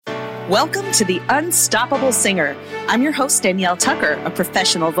Welcome to The Unstoppable Singer. I'm your host, Danielle Tucker, a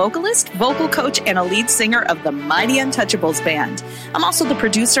professional vocalist, vocal coach, and a lead singer of the Mighty Untouchables band. I'm also the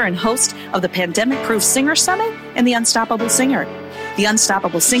producer and host of the Pandemic Proof Singer Summit and The Unstoppable Singer. The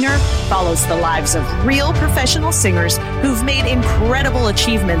Unstoppable Singer follows the lives of real professional singers who've made incredible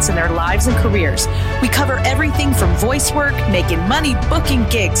achievements in their lives and careers. We cover everything from voice work, making money, booking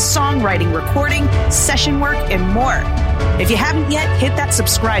gigs, songwriting, recording, session work, and more. If you haven't yet, hit that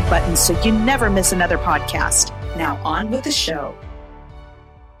subscribe button so you never miss another podcast. Now on with the show.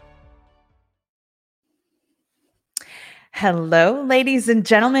 Hello, ladies and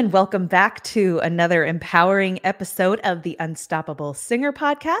gentlemen. Welcome back to another empowering episode of the Unstoppable Singer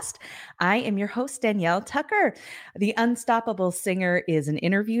podcast. I am your host, Danielle Tucker. The Unstoppable Singer is an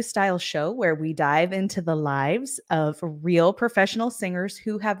interview style show where we dive into the lives of real professional singers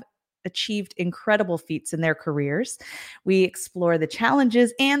who have achieved incredible feats in their careers. We explore the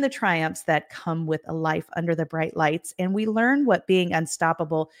challenges and the triumphs that come with a life under the bright lights, and we learn what being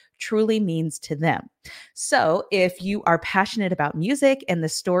unstoppable truly means to them. So if you are passionate about music and the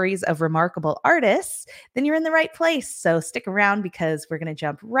stories of remarkable artists, then you're in the right place. So stick around because we're going to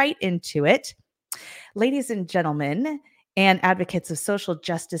jump right into it. Ladies and gentlemen, and advocates of social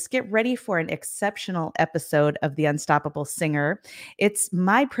justice, get ready for an exceptional episode of The Unstoppable Singer. It's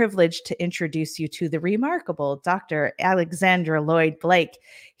my privilege to introduce you to the remarkable Dr. Alexander Lloyd Blake.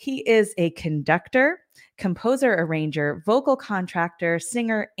 He is a conductor, composer, arranger, vocal contractor,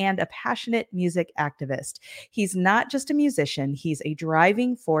 singer, and a passionate music activist. He's not just a musician, he's a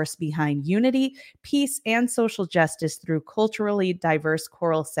driving force behind unity, peace, and social justice through culturally diverse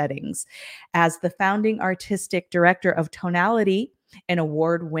choral settings. As the founding artistic director of Tonality, an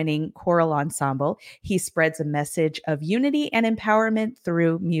award-winning choral ensemble, he spreads a message of unity and empowerment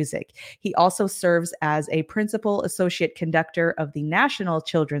through music. He also serves as a Principal Associate Conductor of the National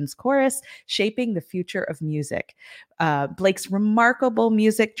Children's Chorus, shaping the future of music. Blake's remarkable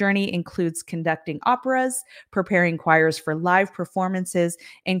music journey includes conducting operas, preparing choirs for live performances,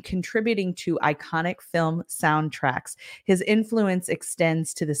 and contributing to iconic film soundtracks. His influence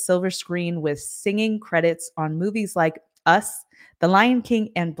extends to the silver screen with singing credits on movies like Us, The Lion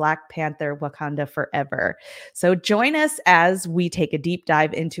King, and Black Panther, Wakanda Forever. So join us as we take a deep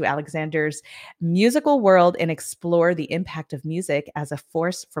dive into Alexander's musical world and explore the impact of music as a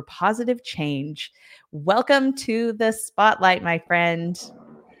force for positive change. Welcome to the spotlight, my friend.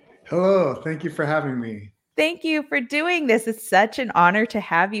 Hello, thank you for having me. Thank you for doing this. It's such an honor to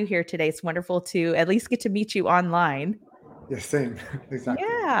have you here today. It's wonderful to at least get to meet you online. Yes, same. Exactly.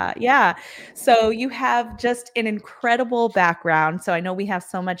 Yeah. So you have just an incredible background. So I know we have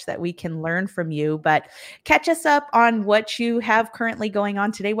so much that we can learn from you, but catch us up on what you have currently going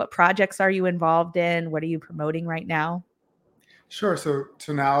on today. What projects are you involved in? What are you promoting right now? Sure. So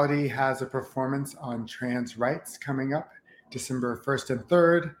Tonality has a performance on trans rights coming up December 1st and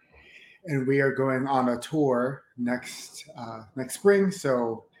 3rd, and we are going on a tour next spring.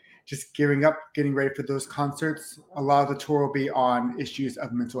 So just getting ready for those concerts. A lot of the tour will be on issues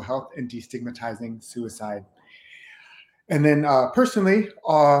of mental health and destigmatizing suicide. And then personally,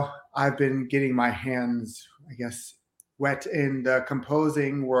 I've been getting my hands, wet in the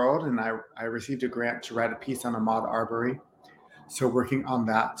composing world, and I received a grant to write a piece on Ahmaud Arbery. So working on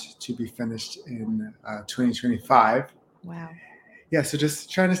that to be finished in 2025. Wow. Yeah, so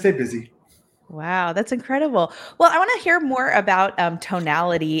just trying to stay busy. Wow, that's incredible. Well, I want to hear more about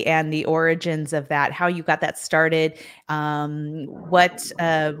Tonality and the origins of that, how you got that started. What is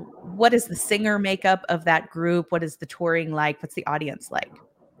the singer makeup of that group? What is the touring like? What's the audience like?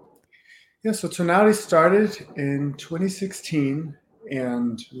 Yeah, so Tonality started in 2016,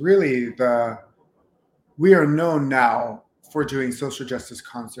 and really we are known now for doing social justice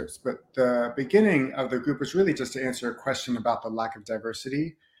concerts, but the beginning of the group was really just to answer a question about the lack of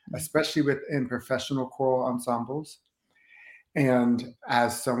diversity, especially within professional choral ensembles. And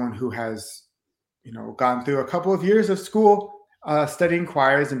as someone who has, gone through a couple of years of school, studying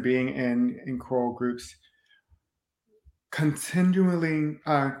choirs and being in choral groups, continually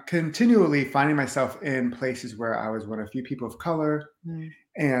finding myself in places where I was one of few people of color,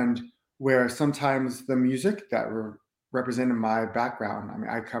 and where sometimes the music that represented my background,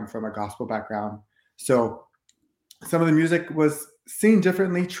 I come from a gospel background, so some of the music was seen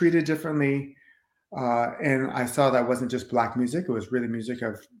differently, treated differently, and I saw that wasn't just Black music, it was really music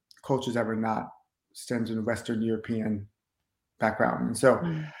of cultures that were not stemmed in Western European background. And so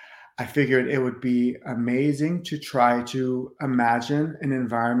I figured it would be amazing to try to imagine an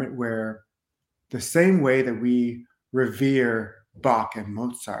environment where the same way that we revere Bach and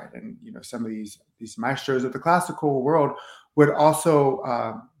Mozart and some of these maestros of the classical world, would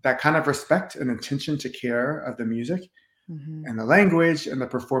also that kind of respect and attention to care of the music and the language and the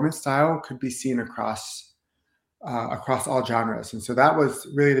performance style could be seen across all genres. And so that was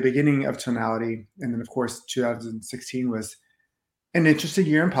really the beginning of Tonality. And then, of course, 2016 was an interesting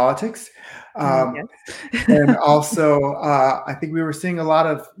year in politics. And also, I think we were seeing a lot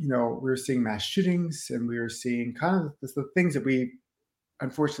of, we were seeing mass shootings, and we were seeing kind of the things that we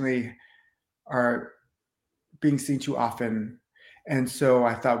unfortunately are being seen too often. And so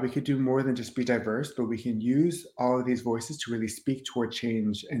I thought we could do more than just be diverse, but we can use all of these voices to really speak toward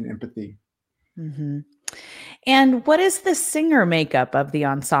change and empathy. And what is the singer makeup of the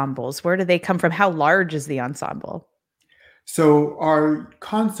ensembles? Where do they come from? How large is the ensemble? So our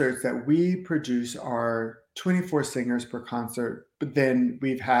concerts that we produce are 24 singers per concert, but then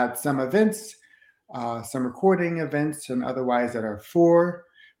we've had some events, some recording events, and otherwise that are 4.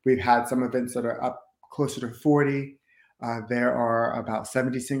 We've had some events that are up closer to 40. There are about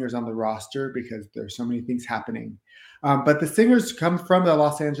 70 singers on the roster because there's so many things happening. But the singers come from the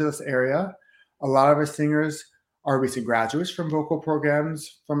Los Angeles area. A lot of our singers are recent graduates from vocal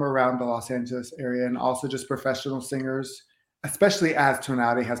programs from around the Los Angeles area, and also just professional singers, especially as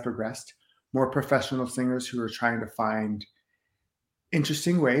Tonality has progressed, more professional singers who are trying to find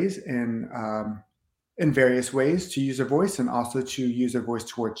interesting ways in various ways to use a voice, and also to use a voice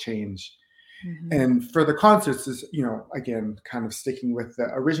toward change. And for the concerts is, again, kind of sticking with the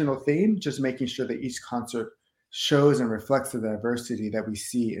original theme, just making sure that each concert shows and reflects the diversity that we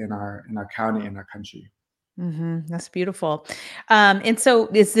see in our county and our country. That's beautiful. And so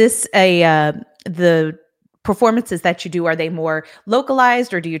is this the performances that you do, are they more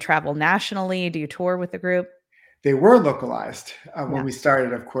localized, or do you travel nationally? Do you tour with the group? They were localized when Yeah. we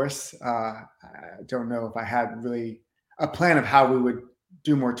started, of course. I don't know if I had really a plan of how we would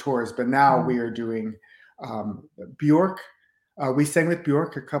do more tours, but now we are doing Bjork. We sang with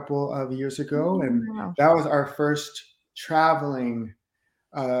Bjork a couple of years ago, and Wow. that was our first traveling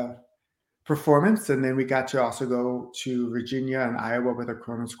performance. And then we got to also go to Virginia and Iowa with a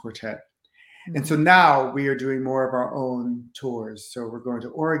Kronos Quartet. And so now we are doing more of our own tours. So we're going to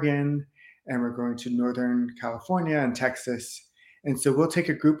Oregon, and we're going to Northern California and Texas. And so we'll take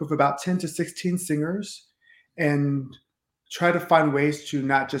a group of about 10 to 16 singers and try to find ways to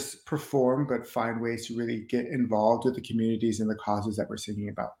not just perform, but find ways to really get involved with the communities and the causes that we're singing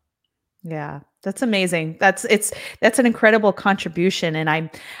about. Yeah, that's amazing. That's an incredible contribution, and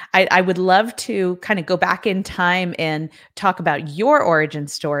I would love to kind of go back in time and talk about your origin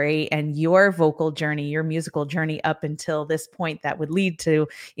story and your vocal journey, your musical journey up until this point that would lead to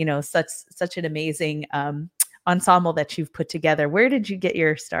such an amazing ensemble that you've put together. Where did you get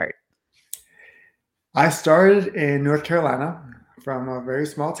your start? I started in North Carolina from a very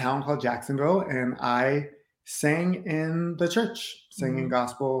small town called Jacksonville, and I sang in the church, singing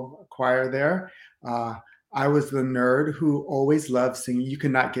gospel choir there. I was the nerd who always loved singing. You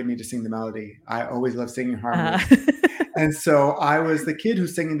could not get me to sing the melody. I always loved singing harmonies. And so I was the kid who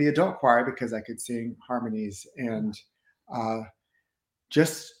sang in the adult choir because I could sing harmonies, and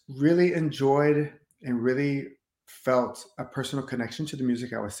just really enjoyed and really felt a personal connection to the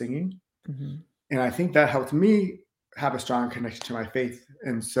music I was singing. And I think that helped me have a strong connection to my faith.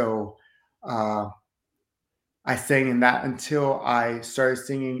 And so I sang in that until I started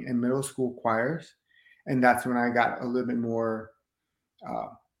singing in middle school choirs. And that's when I got a little bit more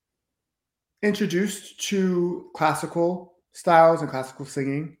introduced to classical styles and classical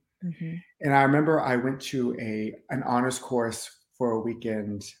singing. And I remember I went to an honors course for a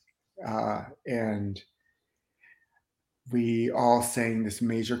weekend, and we all sang this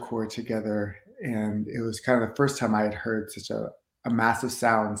major chord together. And it was kind of the first time I had heard such a massive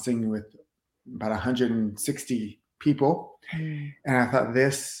sound singing with about 160 people. And I thought,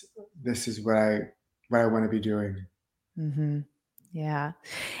 this is what I want to be doing. Yeah.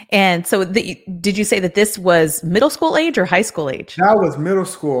 And so did you say that this was middle school age or high school age? That was middle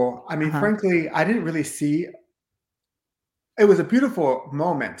school. I mean, frankly, I didn't really see, it was a beautiful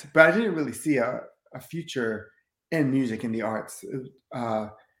moment, but I didn't really see a future in music and the arts.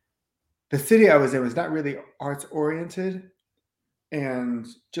 The city I was in was not really arts oriented. And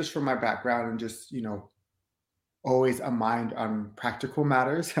just from my background and just, always a mind on practical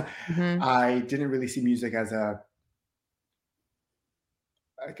matters, I didn't really see music as I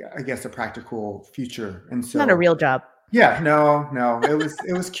guess, a practical future. And Not a so, real job. yeah, no,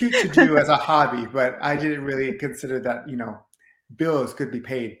 it was cute to do as a hobby, but I didn't really consider that, bills could be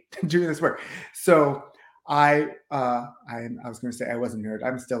paid doing this work. So I was going to say I wasn't a nerd.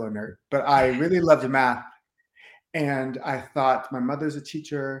 I'm still a nerd, but I really loved math. And I thought, my mother's a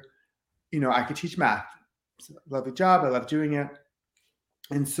teacher, I could teach math It's a lovely job. I love doing it.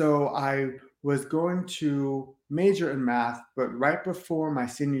 And so I was going to major in math, but right before my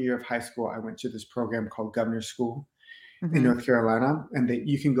senior year of high school, I went to this program called Governor's School in Mm-hmm. North Carolina, and that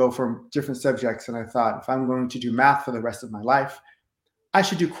you can go from different subjects. And I thought, if I'm going to do math for the rest of my life, I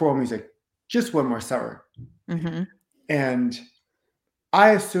should do choral music just one more summer. Mm-hmm. And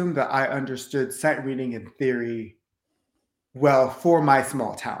I assumed that I understood sight reading and theory well for my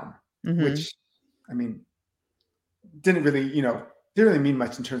small town, Mm-hmm. which, I mean, didn't really, didn't really mean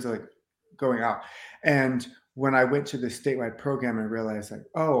much in terms of like going out. And when I went to the statewide program, I realized like,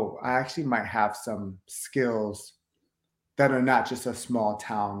 oh, I actually might have some skills that are not just a small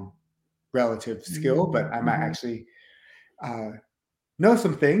town relative skill, but I might Mm-hmm. actually uh, know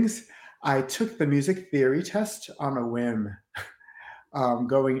some things. I took the music theory test on a whim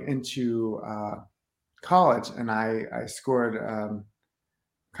going into college, and I scored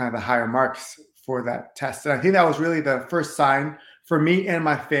kind of the higher marks for that test. And I think that was really the first sign for me and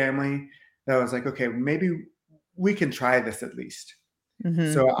my family that was like, okay, maybe we can try this at least.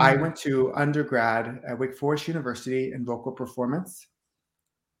 Mm-hmm. So I Mm-hmm. went to undergrad at Wake Forest University in vocal performance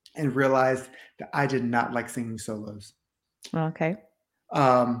and realized that I did not like singing solos, Okay.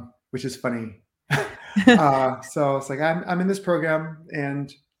 which is funny. So it's like I'm in this program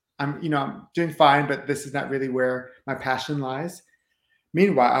and I'm doing fine, but this is not really where my passion lies.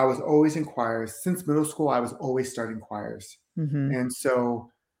 Meanwhile, I was always in choirs. Since middle school, I was always starting choirs. Mm-hmm. And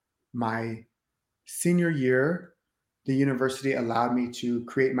so my senior year, the university allowed me to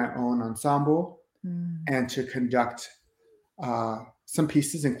create my own ensemble Mm. and to conduct some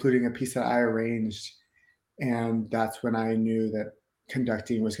pieces, including a piece that I arranged. And that's when I knew that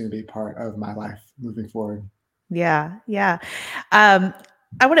conducting was going to be part of my life moving forward. Yeah, yeah. Um,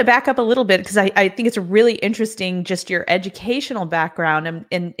 I want to back up a little bit because I think it's really interesting just your educational background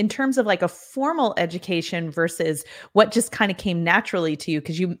and in terms of like a formal education versus what just kind of came naturally to you.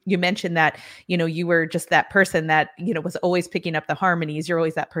 Because you mentioned that, you were just that person that, was always picking up the harmonies. You're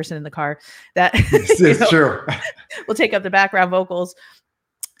always that person in the car that, Yes, it's true. will take up the background vocals.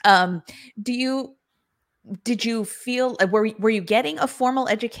 Um, do you did you feel were you getting a formal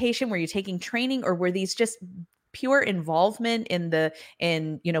education? Were you taking training, or were these just pure involvement in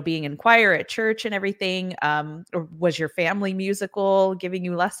being in choir at church and everything? Or was your family musical, giving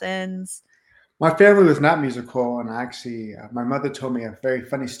you lessons? My family was not musical, and actually, my mother told me a very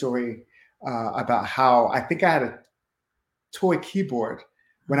funny story about how I think I had a toy keyboard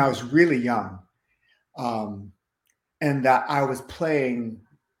when I was really young, um, and that I was playing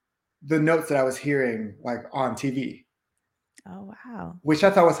the notes that I was hearing like on TV, Oh, wow. which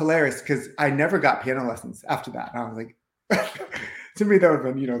I thought was hilarious because I never got piano lessons after that. And I was like, to me, that would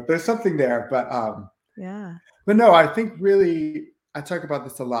have been, there's something there, Yeah. but no, I think really I talk about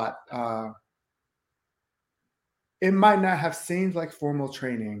this a lot. It might not have seemed like formal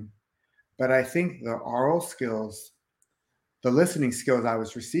training, but I think the oral skills, the listening skills I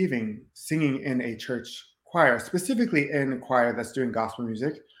was receiving singing in a church choir, specifically in a choir that's doing gospel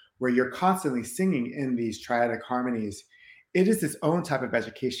music, where you're constantly singing in these triadic harmonies, it is its own type of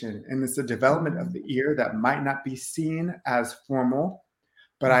education. And it's a development of the ear that might not be seen as formal.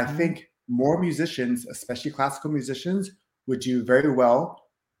 But I Mm-hmm. think more musicians, especially classical musicians, would do very well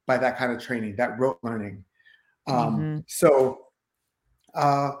by that kind of training, that rote learning. Mm-hmm. So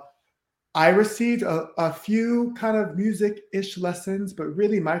uh, I received a few kind of music-ish lessons, but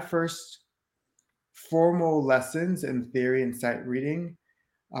really my first formal lessons in theory and sight reading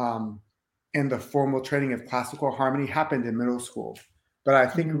um, and the formal training of classical harmony happened in middle school. But I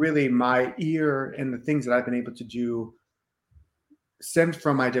think Mm-hmm. really my ear and the things that I've been able to do stemmed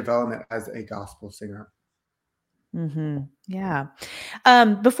from my development as a gospel singer. Mm-hmm. Yeah.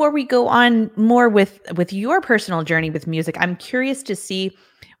 Before we go on more with your personal journey with music, I'm curious to see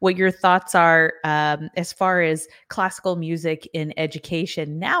what your thoughts are as far as classical music in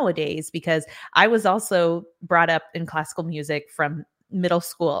education nowadays, because I was also brought up in classical music from middle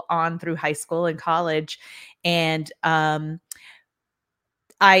school on through high school and college. And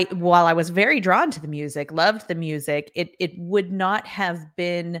while I was very drawn to the music, loved the music, it would not have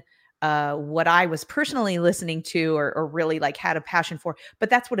been what I was personally listening to or really like had a passion for,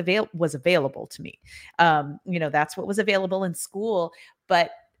 but that's what was available to me. That's what was available in school. But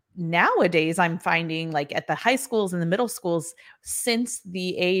nowadays I'm finding like at the high schools and the middle schools, since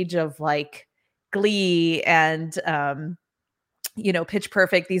the age of like Glee and Pitch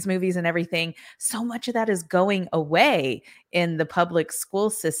Perfect, these movies and everything, so much of that is going away in the public school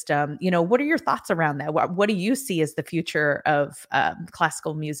system. What are your thoughts around that? What do you see as the future of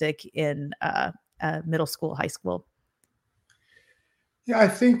classical music in middle school, high school? Yeah, I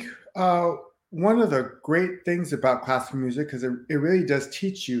think one of the great things about classical music, because it really does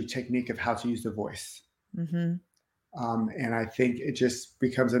teach you technique of how to use the voice. Mm-hmm. And I think it just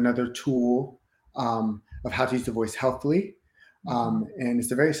becomes another tool of how to use the voice healthily. And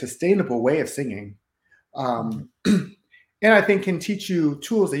it's a very sustainable way of singing. And I think can teach you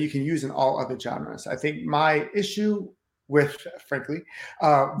tools that you can use in all other genres. I think my issue with, frankly,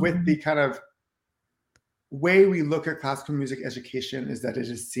 with the kind of way we look at classical music education is that it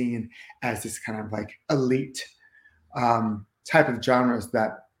is seen as this kind of like elite type of genres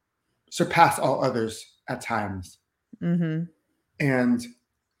that surpass all others at times. Mm-hmm. And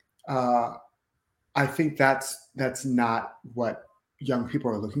I think that's not what young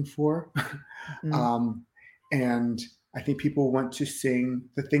people are looking for. And I think people want to sing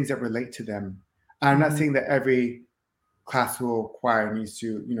the things that relate to them. I'm not saying that every classical choir needs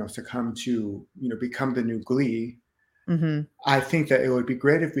to, succumb to, become the new Glee. I think that it would be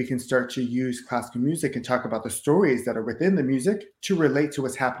great if we can start to use classical music and talk about the stories that are within the music to relate to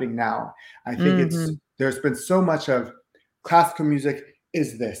what's happening now. I think there's been so much of classical music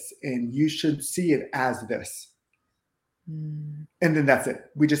is this, and you should see it as this. And then that's it.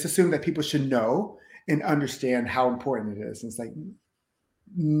 We just assume that people should know and understand how important it is. And it's like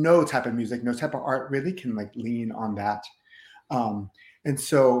no type of music, no type of art really can like lean on that. And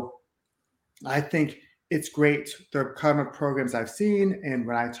so I think it's great, the kind of programs I've seen and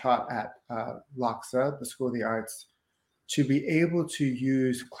when I taught at LACSA, the School of the Arts, to be able to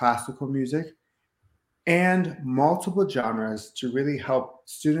use classical music and multiple genres to really help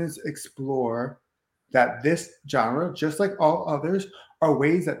students explore that this genre, just like all others, are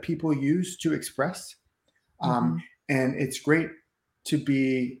ways that people use to express. And it's great to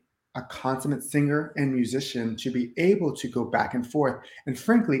be a consummate singer and musician, to be able to go back and forth. And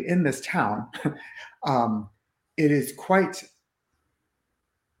frankly, in this town, it is quite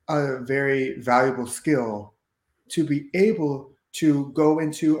a very valuable skill to be able to go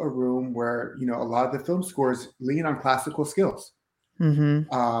into a room where, a lot of the film scores lean on classical skills.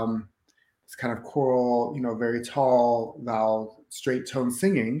 It's kind of choral, very tall vowel, straight tone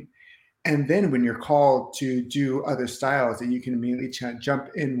singing. And then when you're called to do other styles, that you can immediately jump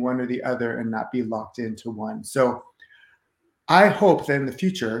in one or the other and not be locked into one. So I hope that in the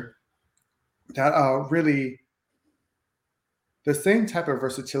future that really the same type of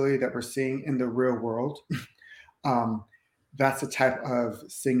versatility that we're seeing in the real world, that's the type of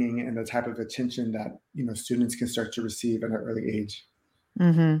singing and the type of attention that, students can start to receive at an early age.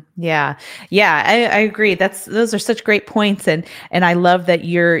 Yeah. I agree. Those are such great points. And I love that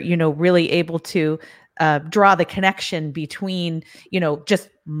you're, really able to draw the connection between, just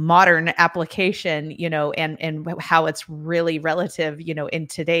modern application, and how it's really relative, in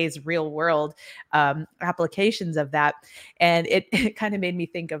today's real world applications of that. And it kind of made me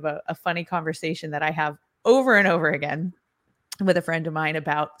think of a funny conversation that I have over and over again with a friend of mine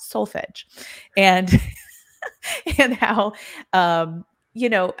about solfege and and how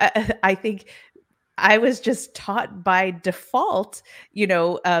I think I was just taught by default,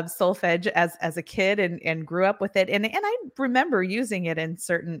 solfege as a kid and grew up with it. And I remember using it in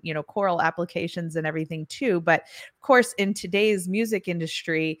certain, choral applications and everything too. But of course, in today's music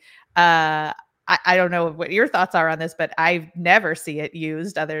industry, I don't know what your thoughts are on this, but I never see it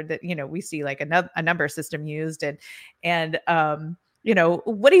used other than, we see like a number system used and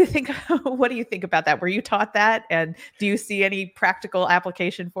what do you think? What do you think about that? Were you taught that? And do you see any practical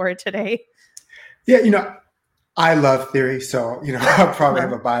application for it today? Yeah, I love theory. So, I probably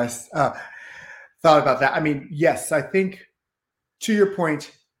have a bias thought about that. I mean, yes, I think to your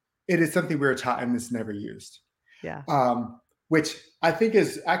point, it is something we were taught and it's never used. Yeah. Which I think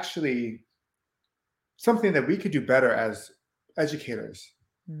is actually something that we could do better as educators.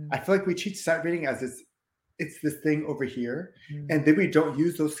 I feel like we teach sight reading as it's this thing over here, and then we don't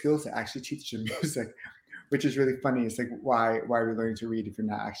use those skills to actually teach the music, which is really funny. It's like, why are we learning to read if you're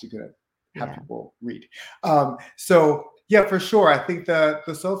not actually good at how people read? So yeah, for sure. I think the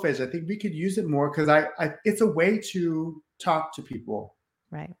solfege, I think we could use it more because it's a way to talk to people.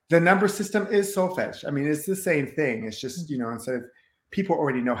 Right. The number system is solfege. I mean, it's the same thing. It's just, instead of people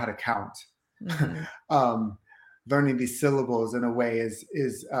already know how to count. Learning these syllables in a way is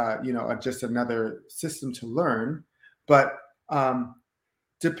just another system to learn. But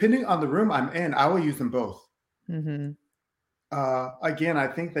depending on the room I'm in, I will use them both. Again, I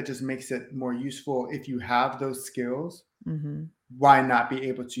think that just makes it more useful if you have those skills. Why not be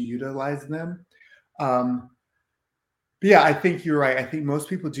able to utilize them? But yeah, I think you're right. I think most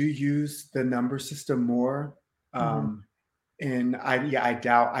people do use the number system more. And I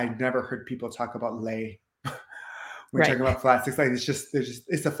doubt, I've never heard people talk about lay When talking about flat six, like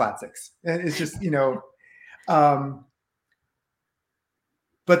it's a flat six, and it's just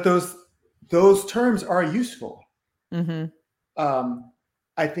but those terms are useful.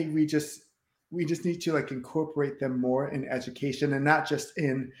 I think we just need to like incorporate them more in education, and not just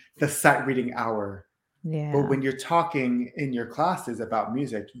in the sight reading hour. Yeah. But when you're talking in your classes about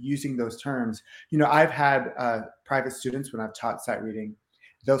music, using those terms, I've had private students when I've taught sight reading,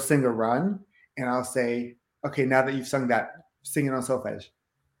 they'll sing a run, and I'll say, okay, now that you've sung that, sing it on solfege.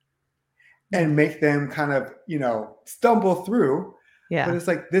 And make them kind of, stumble through. Yeah. But it's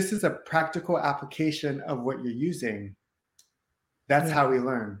like, this is a practical application of what you're using. That's how we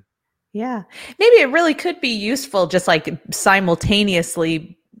learn. Yeah. Maybe it really could be useful just like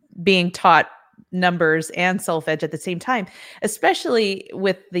simultaneously being taught numbers and solfege at the same time, especially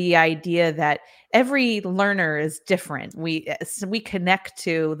with the idea that every learner is different. We connect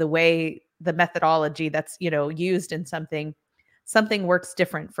to the way the methodology that's, used in something works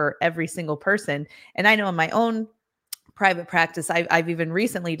different for every single person. And I know in my own private practice, I've even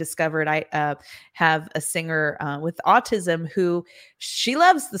recently discovered I have a singer with autism who she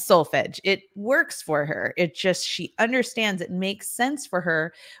loves the solfege. It works for her. It just, she understands, it makes sense for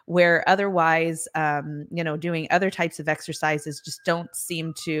her, where otherwise, doing other types of exercises just don't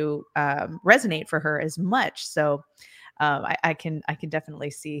seem to resonate for her as much. So I can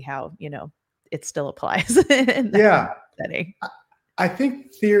definitely see how, it still applies in that setting. I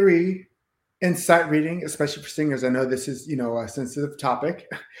think theory and sight reading, especially for singers, I know this is, a sensitive topic,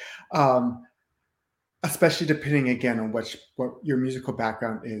 especially depending again on what your musical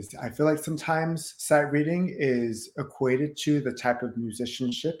background is. I feel like sometimes sight reading is equated to the type of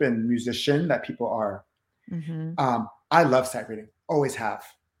musicianship and musician that people are. I love sight reading, always have.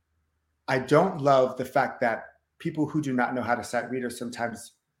 I don't love the fact that people who do not know how to sight read are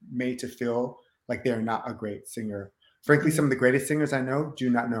sometimes made to feel like they're not a great singer. Frankly, some of the greatest singers I know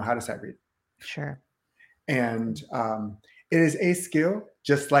do not know how to sight read. Sure. And it is a skill,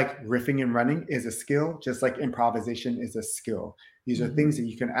 just like riffing and running is a skill, just like improvisation is a skill. These are things that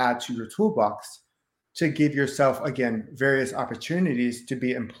you can add to your toolbox to give yourself, again, various opportunities to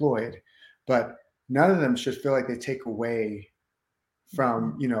be employed. But none of them should feel like they take away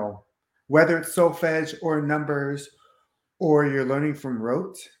from, whether it's solfege or numbers or you're learning from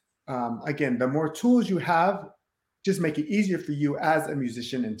rote. Again, the more tools you have, just make it easier for you as a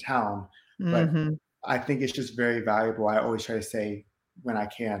musician in town. But I think it's just very valuable. I always try to say when I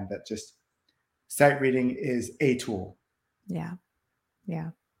can that just sight reading is a tool. Yeah. Yeah.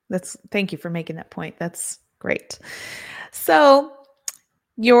 Thank you for making that point. That's great. So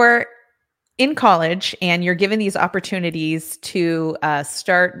you're in college and you're given these opportunities to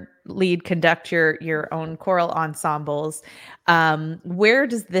conduct your own choral ensembles. Where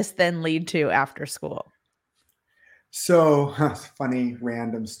does this then lead to after school? So funny,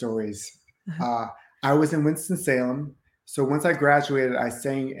 random stories. I was in Winston-Salem. So once I graduated, I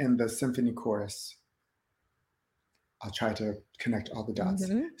sang in the symphony chorus. I'll try to connect all the dots.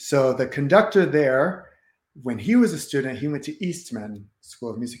 So the conductor there, when he was a student, he went to Eastman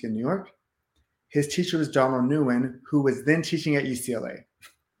School of Music in New York. His teacher was Donald Nguyen, who was then teaching at UCLA.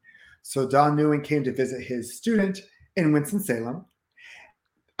 So Don Nguyen came to visit his student in Winston-Salem.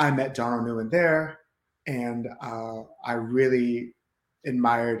 I met Donald Nguyen there, and I really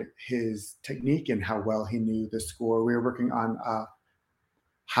admired his technique and how well he knew the score. We were working on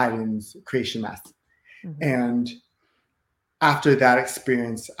Haydn's Creation Mass. And after that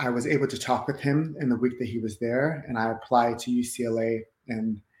experience, I was able to talk with him in the week that he was there, and I applied to UCLA,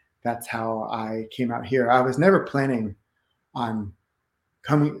 and that's how I came out here. I was never planning on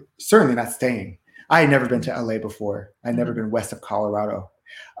coming, certainly not staying. I had never been to LA before. I'd never been west of Colorado.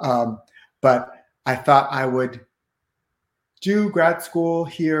 But I thought I would do grad school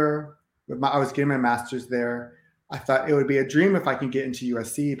here. I was getting my master's there. I thought it would be a dream if I can get into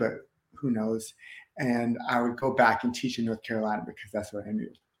USC, but who knows? And I would go back and teach in North Carolina because that's what I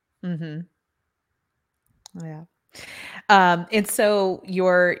knew. Yeah. And so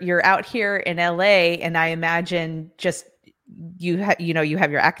you're out here in LA, and I imagine just you have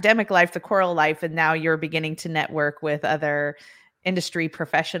your academic life, the choral life, and now you're beginning to network with other industry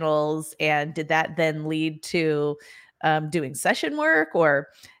professionals. And did that then lead to doing session work, or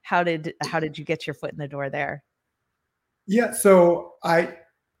how did you get your foot in the door there? Yeah. So I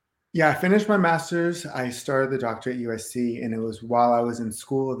finished my master's. I started the doctorate at USC, and it was while I was in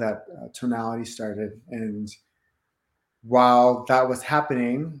school that Tonality started. And while that was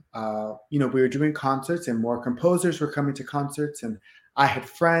happening, we were doing concerts, and more composers were coming to concerts. And I had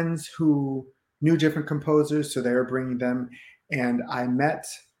friends who knew different composers, so they were bringing them. And I met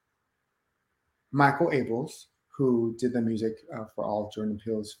Michael Abels, who did the music for all of Jordan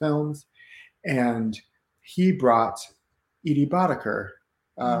Peele's films. And he brought Edie Boddicker,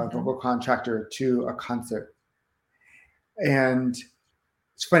 vocal contractor, to a concert. And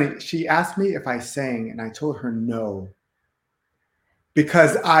it's funny, she asked me if I sang, and I told her no.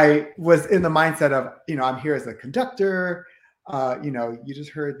 Because I was in the mindset of, I'm here as a conductor. You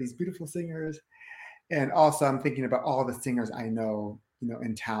just heard these beautiful singers. And also I'm thinking about all the singers I know,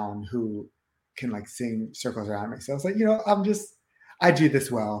 in town who can like sing circles around me. So I was like, I do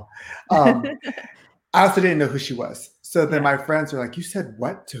this well. I also didn't know who she was. So then my friends were like, you said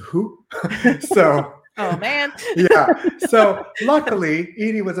what to who? So, oh man. Yeah. So luckily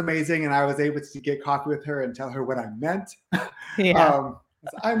Edie was amazing, and I was able to get coffee with her and tell her what I meant. Yeah.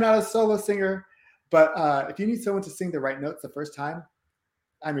 I'm not a solo singer, but if you need someone to sing the right notes the first time,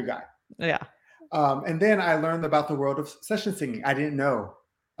 I'm your guy. Yeah. And then I learned about the world of session singing. I didn't know.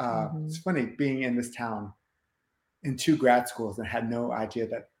 It's funny being in this town in 2 grad schools and had no idea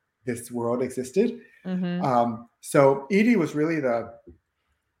that this world existed. So Edie was really the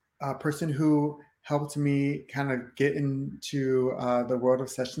person who helped me kind of get into the world of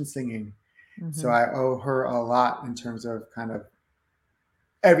session singing. So I owe her a lot in terms of kind of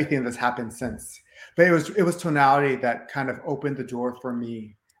everything that's happened since. But it was Tonality that kind of opened the door for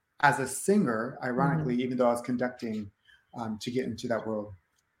me as a singer, ironically, even though I was conducting, to get into that world.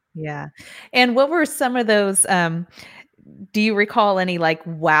 Yeah. And what were some of those, do you recall any like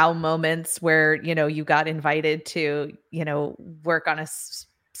wow moments where, you got invited to, work on a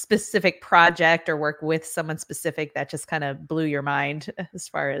specific project or work with someone specific that just kind of blew your mind as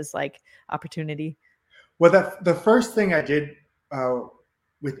far as like opportunity? Well, the first thing I did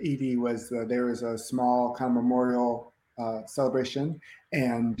with Edie was there was a small kind of memorial celebration,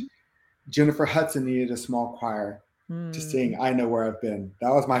 and Jennifer Hudson needed a small choir to sing I Know Where I've Been. That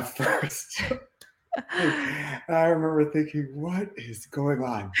was my first. And I remember thinking, what is going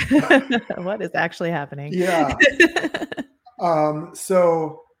on? What is actually happening? Yeah.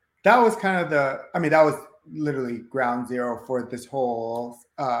 So that was kind of that was literally ground zero for this whole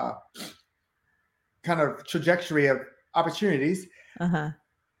kind of trajectory of opportunities.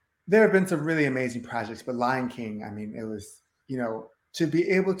 There have been some really amazing projects, but Lion King, it was, to be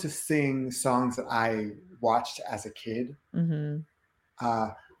able to sing songs that I watched as a kid. When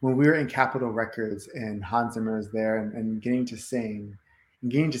we were in Capitol Records and Hans Zimmer is there, and getting to sing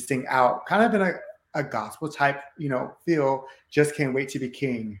out kind of in a gospel type, feel, Just Can't Wait to Be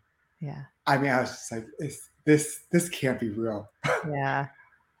King. Yeah. I was just like, this can't be real. Yeah.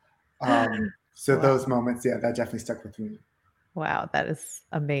 So those moments, that definitely stuck with me. Wow, that is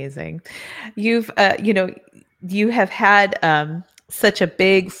amazing. You've, you have had such a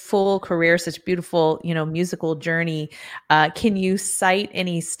big, full career, such beautiful, musical journey. Can you cite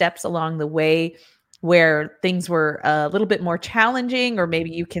any steps along the way where things were a little bit more challenging, or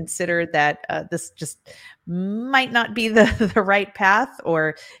maybe you considered that this just might not be the right path?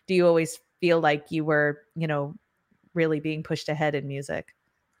 Or do you always feel like you were, really being pushed ahead in music?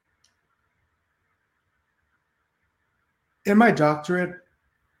 In my doctorate,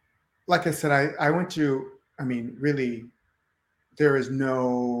 like I said, I went to, really, there is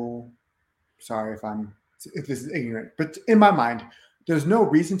no, sorry if this is ignorant, but in my mind, there's no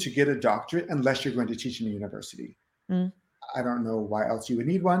reason to get a doctorate unless you're going to teach in a university. I don't know why else you would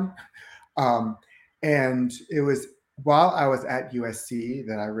need one. And it was while I was at USC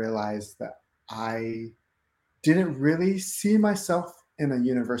that I realized that I didn't really see myself in a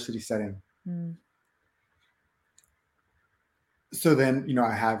university setting. So then,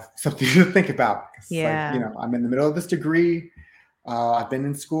 I have something to think about. Yeah. Like, I'm in the middle of this degree. I've been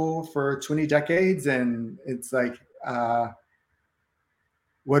in school for 20 decades, and it's like,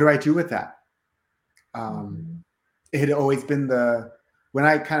 what do I do with that? It had always been when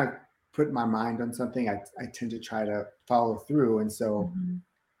I kind of put my mind on something, I tend to try to follow through. And so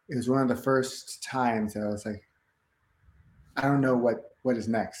it was one of the first times that I was like, I don't know what is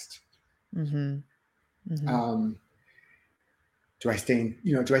next. Do I stay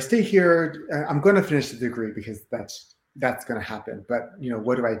here? I'm going to finish the degree because that's going to happen. But,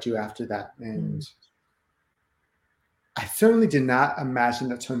 what do I do after that? And I certainly did not imagine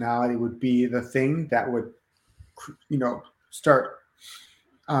that Tonality would be the thing that would, start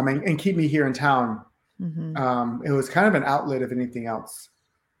and keep me here in town. It was kind of an outlet, if anything else,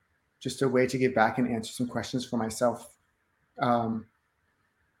 just a way to get back and answer some questions for myself.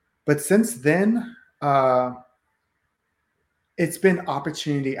 But since then, it's been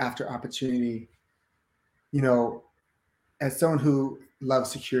opportunity after opportunity. As someone who loves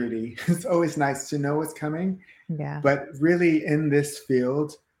security, it's always nice to know what's coming. Yeah. But really, in this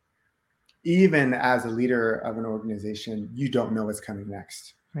field, even as a leader of an organization, you don't know what's coming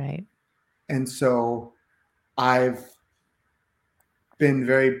next. Right. And so I've been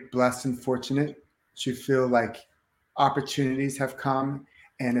very blessed and fortunate to feel like opportunities have come.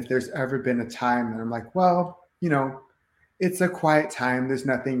 And if there's ever been a time that I'm like, well, it's a quiet time, there's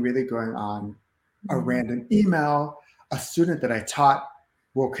nothing really going on, a random email, a student that I taught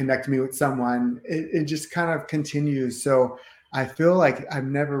will connect me with someone. It just kind of continues. So I feel like I've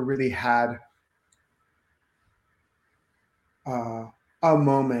never really had a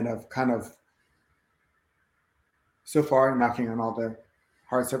moment of kind of, so far knocking on all the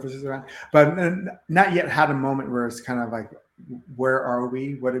hard surfaces around, but not yet had a moment where it's kind of like, where are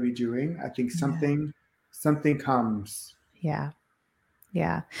we? What are we doing? I think something comes. Yeah.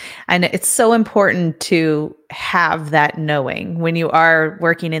 Yeah. And it's so important to have that knowing when you are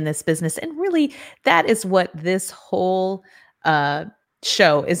working in this business. And really, that is what this whole uh,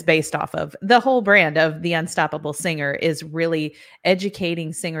 show is based off of. The whole brand of The Unstoppable Singer is really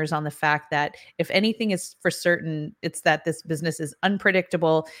educating singers on the fact that if anything is for certain, it's that this business is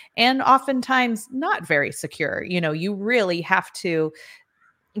unpredictable and oftentimes not very secure. You really have to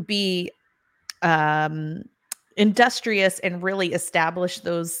be um industrious and really establish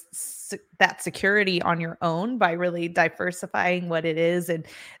that security on your own by really diversifying what it is and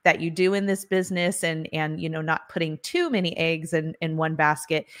that you do in this business, and not putting too many eggs in one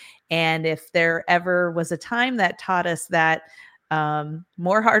basket. And if there ever was a time that taught us that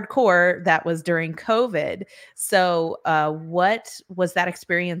more hardcore, that was during COVID. So what was that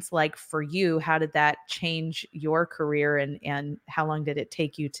experience like for you? How did that change your career, and how long did it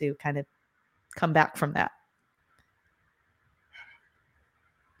take you to kind of come back from that?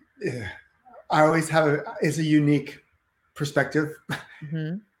 I always have it's a unique perspective.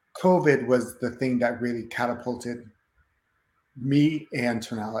 Mm-hmm. COVID was the thing that really catapulted me and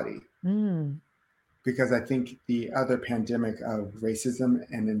Tonality, Mm. because I think the other pandemic of racism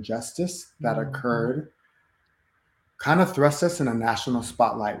and injustice that Mm-hmm. occurred kind of thrust us in a national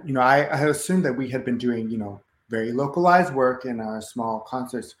spotlight. I had assumed that we had been doing, very localized work in our small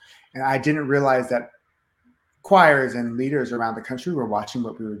concerts, and I didn't realize that choirs and leaders around the country were watching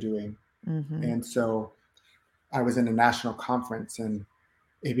what we were doing. Mm-hmm. And so I was in a national conference, and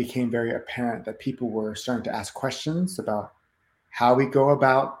it became very apparent that people were starting to ask questions about how we go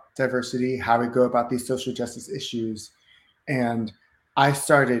about diversity, how we go about these social justice issues. And I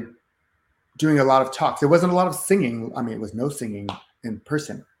started doing a lot of talks. There wasn't a lot of singing. I mean, it was no singing in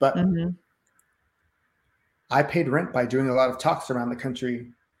person, but Mm-hmm. I paid rent by doing a lot of talks around the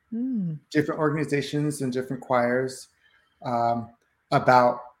country, Mm. different organizations and different choirs, um,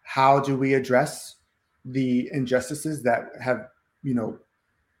 about how do we address the injustices that have,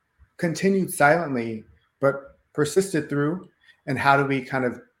 continued silently but persisted through, and how do we kind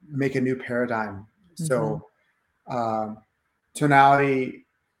of make a new paradigm. Mm-hmm. So um, Tonality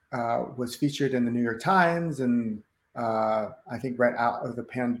was featured in the New York Times, and I think right out of the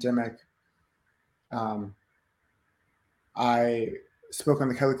pandemic, um, I spoke on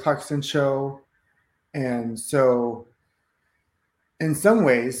the Kelly Clarkson show. And so in some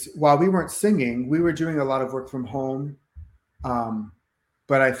ways, while we weren't singing, we were doing a lot of work from home. Um,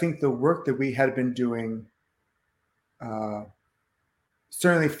 but I think the work that we had been doing uh,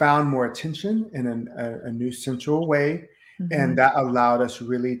 certainly found more attention in a new central way. Mm-hmm. And that allowed us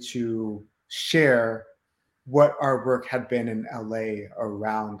really to share what our work had been in LA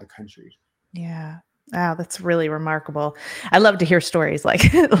around the country. Yeah. Wow, that's really remarkable. I love to hear stories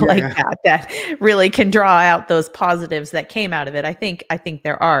like Yeah, like yeah. that really can draw out those positives that came out of it. I think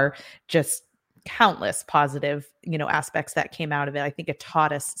there are just countless positive, aspects that came out of it. I think it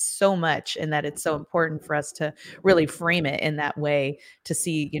taught us so much, and that it's so important for us to really frame it in that way to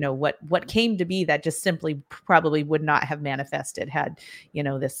see, what came to be that just simply probably would not have manifested had,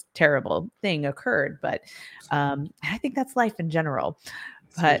 this terrible thing occurred. But I think that's life in general.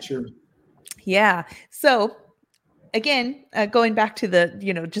 It's very But true. yeah. So again, going back to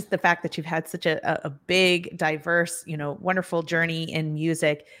the, just the fact that you've had such a big, diverse, wonderful journey in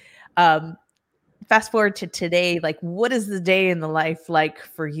music. Um, Fast forward to today, like what is the day in the life like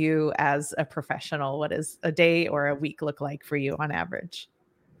for you as a professional? What does a day or a week look like for you on average?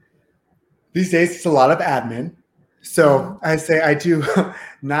 These days, it's a lot of admin. So Mhm. I say I do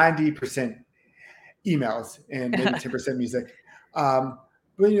 90% emails and maybe 10% music. Um,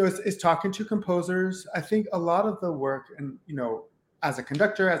 but it's talking to composers. I think a lot of the work, and as a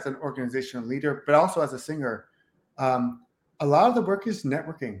conductor, as an organizational leader, but also as a singer, um, a lot of the work is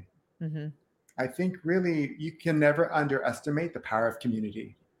networking. Mhm. I think really you can never underestimate the power of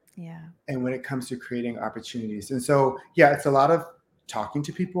community, Yeah. and when it comes to creating opportunities. And so, yeah, it's a lot of talking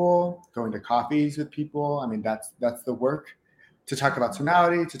to people, going to coffees with people. I mean, that's the work, to talk about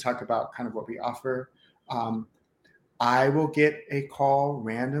Tonality, to talk about kind of what we offer. I will get a call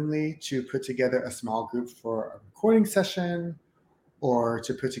randomly to put together a small group for a recording session or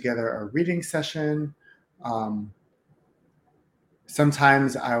to put together a reading session.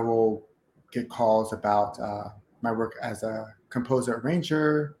 Sometimes I will get calls about my work as a composer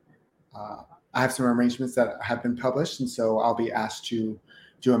arranger. I have some arrangements that have been published, and so I'll be asked to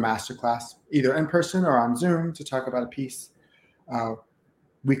do a masterclass either in person or on Zoom to talk about a piece.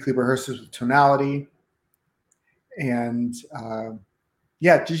 Weekly rehearsals with Tonality. And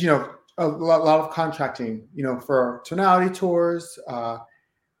just, a lot of contracting, for Tonality tours.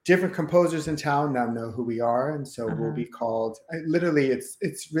 Different composers in town now know who we are, and so we'll be called. Literally,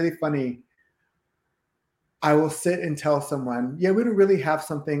 it's really funny. I will sit and tell someone, we don't really have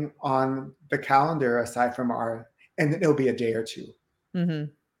something on the calendar aside from and it'll be a day or two.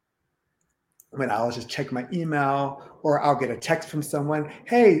 Mm-hmm. When I'll just check my email, or I'll get a text from someone,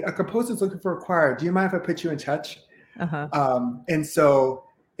 hey, a composer's looking for a choir. Do you mind if I put you in touch? And so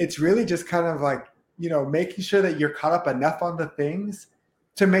it's really just kind of like, making sure that you're caught up enough on the things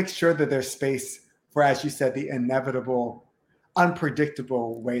to make sure that there's space for, as you said, the inevitable,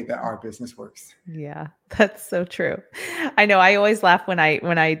 unpredictable way that our business works. Yeah, that's so true. I know I always laugh when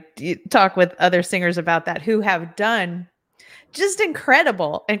I talk with other singers about that, who have done just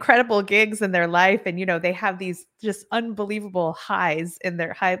incredible gigs in their life. And, they have these just unbelievable highs in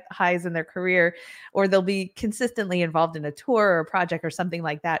their highs in their career, or they'll be consistently involved in a tour or a project or something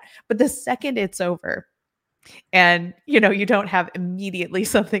like that. But the second it's over and, you don't have immediately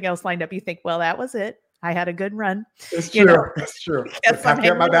something else lined up, you think, well, that was it. I had a good run. It's true. It's true.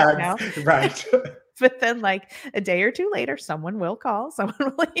 Packing up my bags. Right. But then like a day or two later, someone will call,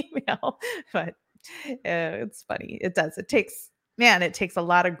 someone will email. But it's funny. It does. It takes a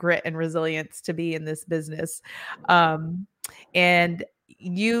lot of grit and resilience to be in this business. And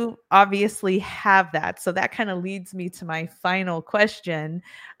you obviously have that. So that kind of leads me to my final question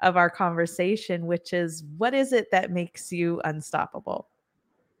of our conversation, which is, what is it that makes you unstoppable?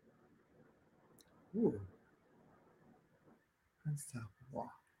 Ooh.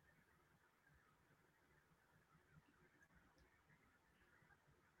 Unstoppable.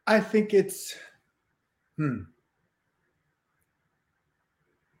 I think it's,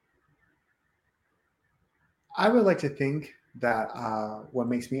 I would like to think that what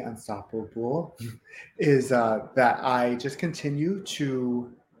makes me unstoppable is that I just continue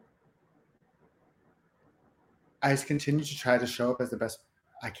to try to show up as the best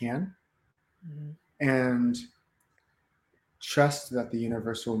I can, and trust that the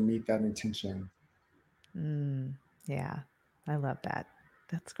universe will meet that intention. Yeah, I love that.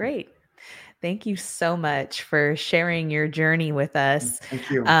 That's great. Thank you so much for sharing your journey with us. Thank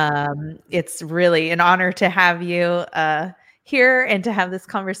you. It's really an honor to have you here and to have this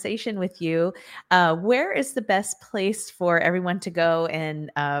conversation with you. Where is the best place for everyone to go and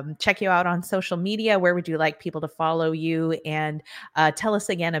check you out on social media? Where would you like people to follow you? And tell us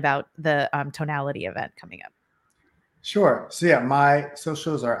again about the Tonality event coming up. Sure. So my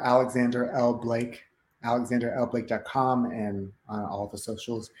socials are Alexander L. Blake, alexanderlblake.com, and on all the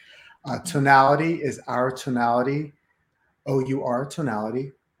socials. Tonality is Our Tonality, OUR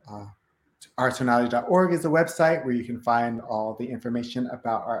Tonality. OurTonality.org is the website where you can find all the information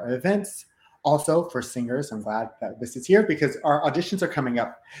about our events. Also, for singers, I'm glad that this is here because our auditions are coming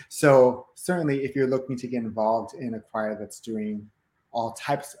up. So certainly, if you're looking to get involved in a choir that's doing all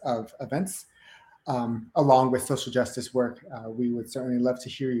types of events, along with social justice work, we would certainly love to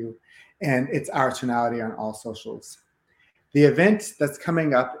hear you. And it's Our Tonality on all socials. The event that's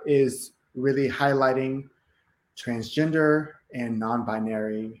coming up is really highlighting transgender and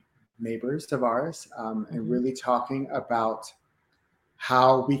non-binary neighbors of ours, and really talking about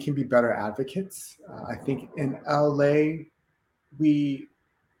how we can be better advocates. I think in LA, we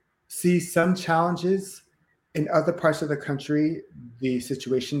see some challenges. In other parts of the country, the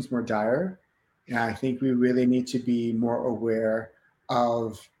situation's more dire. And I think we really need to be more aware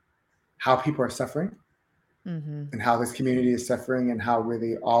of how people are suffering, and how this community is suffering, and how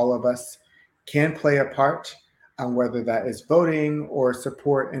really all of us can play a part, whether that is voting or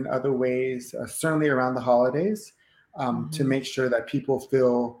support in other ways, certainly around the holidays, to make sure that people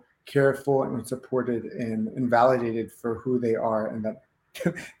feel cared for and supported and validated for who they are, and that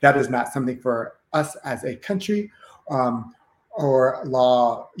that is not something for us as a country or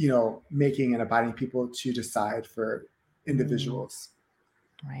law, making and abiding people to decide for individuals.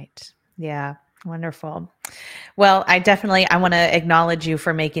 Right. Yeah. Wonderful. Well, I want to acknowledge you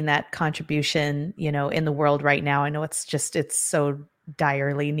for making that contribution, in the world right now. I know it's so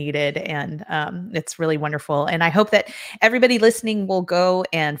direly needed, and it's really wonderful. And I hope that everybody listening will go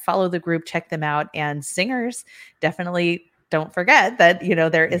and follow the group, check them out, and singers definitely don't forget that,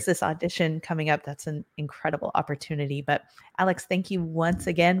 there is this audition coming up. That's an incredible opportunity. But Alex, thank you once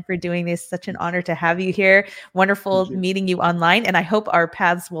again for doing this. Such an honor to have you here. Wonderful meeting you online. And I hope our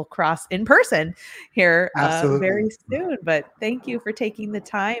paths will cross in person here very soon. But thank you for taking the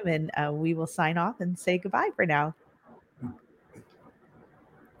time, and we will sign off and say goodbye for now.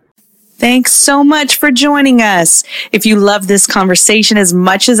 Thanks so much for joining us. If you love this conversation as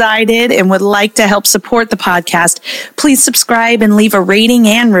much as I did and would like to help support the podcast, please subscribe and leave a rating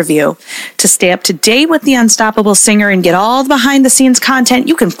and review. To stay up to date with The Unstoppable Singer and get all the behind the scenes content,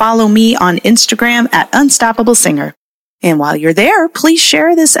 you can follow me on Instagram at Unstoppable Singer. And while you're there, please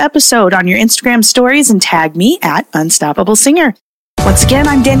share this episode on your Instagram stories and tag me at Unstoppable Singer. Once again,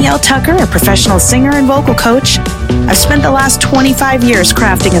 I'm Danielle Tucker, a professional singer and vocal coach. I've spent the last 25 years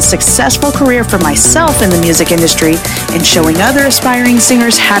crafting a successful career for myself in the music industry and showing other aspiring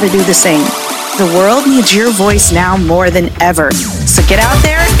singers how to do the same. The world needs your voice now more than ever. So get out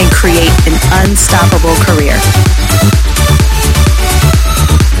there and create an unstoppable career.